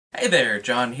Hey there,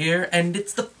 John here, and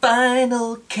it's the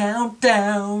final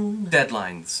countdown!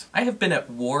 Deadlines. I have been at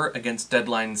war against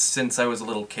deadlines since I was a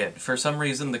little kid. For some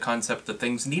reason, the concept that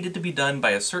things needed to be done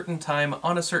by a certain time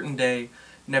on a certain day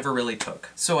never really took.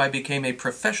 So I became a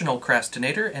professional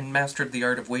procrastinator and mastered the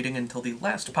art of waiting until the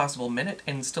last possible minute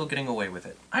and still getting away with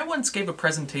it. I once gave a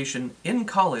presentation in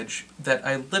college that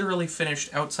I literally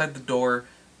finished outside the door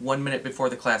 1 minute before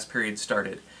the class period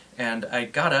started. And I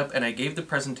got up and I gave the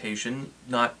presentation,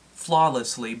 not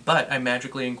flawlessly, but I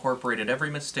magically incorporated every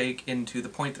mistake into the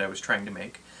point that I was trying to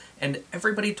make. And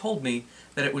everybody told me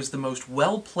that it was the most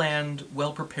well-planned,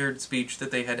 well-prepared speech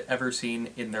that they had ever seen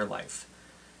in their life.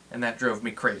 And that drove me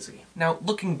crazy. Now,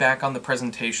 looking back on the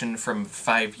presentation from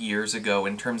 5 years ago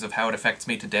in terms of how it affects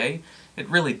me today, it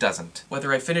really doesn't.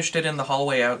 Whether I finished it in the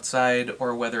hallway outside,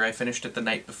 or whether I finished it the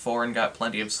night before and got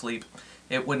plenty of sleep,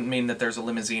 it wouldn't mean that there's a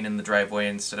limousine in the driveway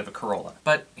instead of a Corolla.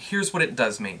 But here's what it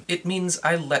does mean. It means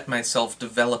I let myself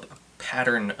develop a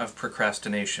pattern of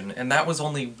procrastination, and that was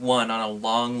only one on a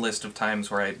long list of times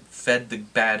where I fed the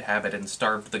bad habit and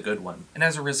starved the good one. And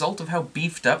as a result of how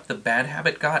beefed up the bad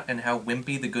habit got and how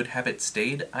wimpy the good habit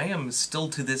stayed, I am still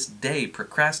to this day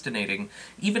procrastinating,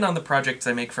 even on the projects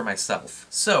I make for myself.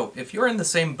 So, if you're in the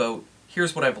same boat,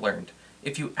 here's what I've learned.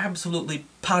 If you absolutely,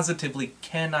 positively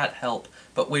cannot help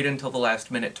but wait until the last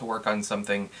minute to work on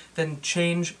something, then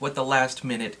change what the last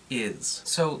minute is.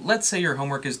 So let's say your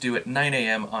homework is due at 9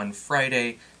 a.m. on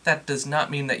Friday. That does not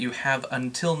mean that you have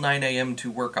until 9 a.m. to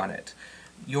work on it.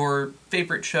 Your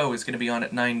favorite show is going to be on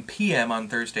at 9 p.m. on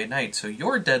Thursday night, so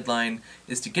your deadline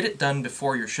is to get it done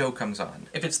before your show comes on.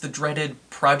 If it's the dreaded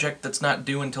project that's not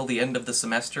due until the end of the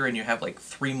semester and you have like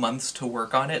 3 months to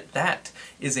work on it, that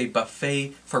is a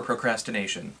buffet for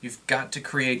procrastination. You've got to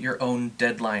create your own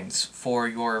deadlines for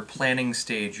your planning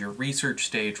stage, your research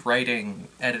stage, writing,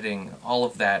 editing, all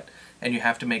of that. And you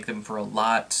have to make them for a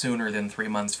lot sooner than 3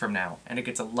 months from now. And it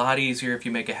gets a lot easier if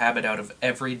you make a habit out of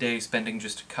every day spending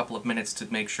just a couple of minutes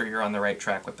to make sure you're on the right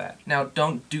track with that. Now,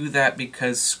 don't do that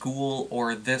because school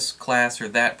or this class or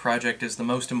that project is the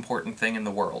most important thing in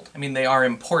the world. I mean, they are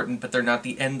important, but they're not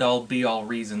the end-all, be-all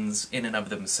reasons in and of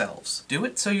themselves. Do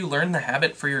it so you learn the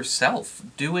habit for yourself.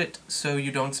 Do it so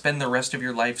you don't spend the rest of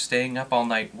your life staying up all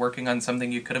night working on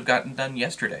something you could have gotten done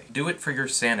yesterday. Do it for your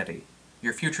sanity.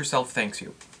 Your future self thanks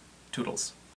you. Toodles.